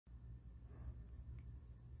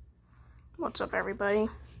What's up, everybody?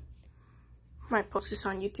 Might post this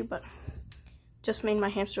on YouTube, but just made my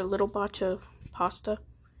hamster a little batch of pasta.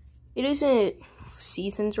 It isn't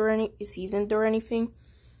seasoned or anything,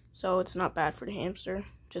 so it's not bad for the hamster.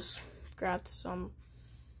 Just grabbed some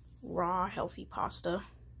raw, healthy pasta.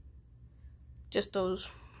 Just those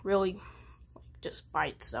really, just by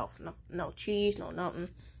itself. No cheese, no nothing.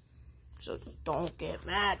 So don't get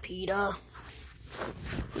mad, Peter.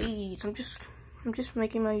 Please, I'm just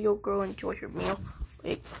making my little girl enjoy her meal.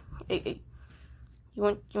 Hey.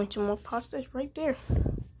 You want some more pasta? It's right there.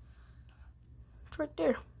 It's right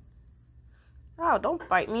there. Oh, don't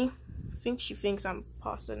bite me. She thinks I'm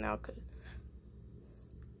pasta now,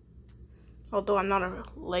 although I'm not a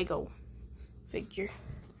Lego figure.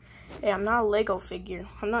 Hey, I'm not a Lego figure.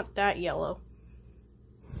 I'm not that yellow.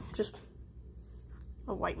 Just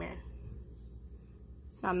a white man.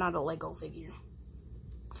 I'm not a Lego figure.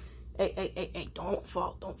 Hey, don't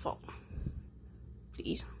fall.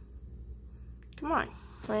 Please. Come on.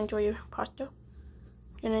 Wanna enjoy your pasta?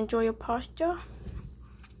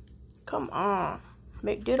 Come on.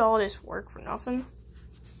 Did all this work for nothing?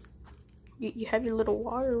 You have your little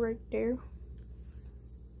water right there.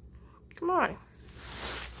 Come on.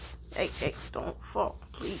 Hey, don't fall,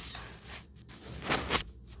 please.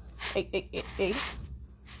 Hey.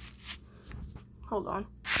 Hold on.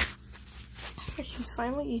 She's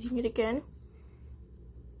finally eating it again.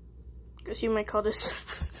 Guess you might call this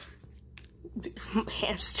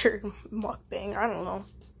hamster mukbang. I don't know.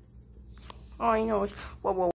 All I know is, whoa.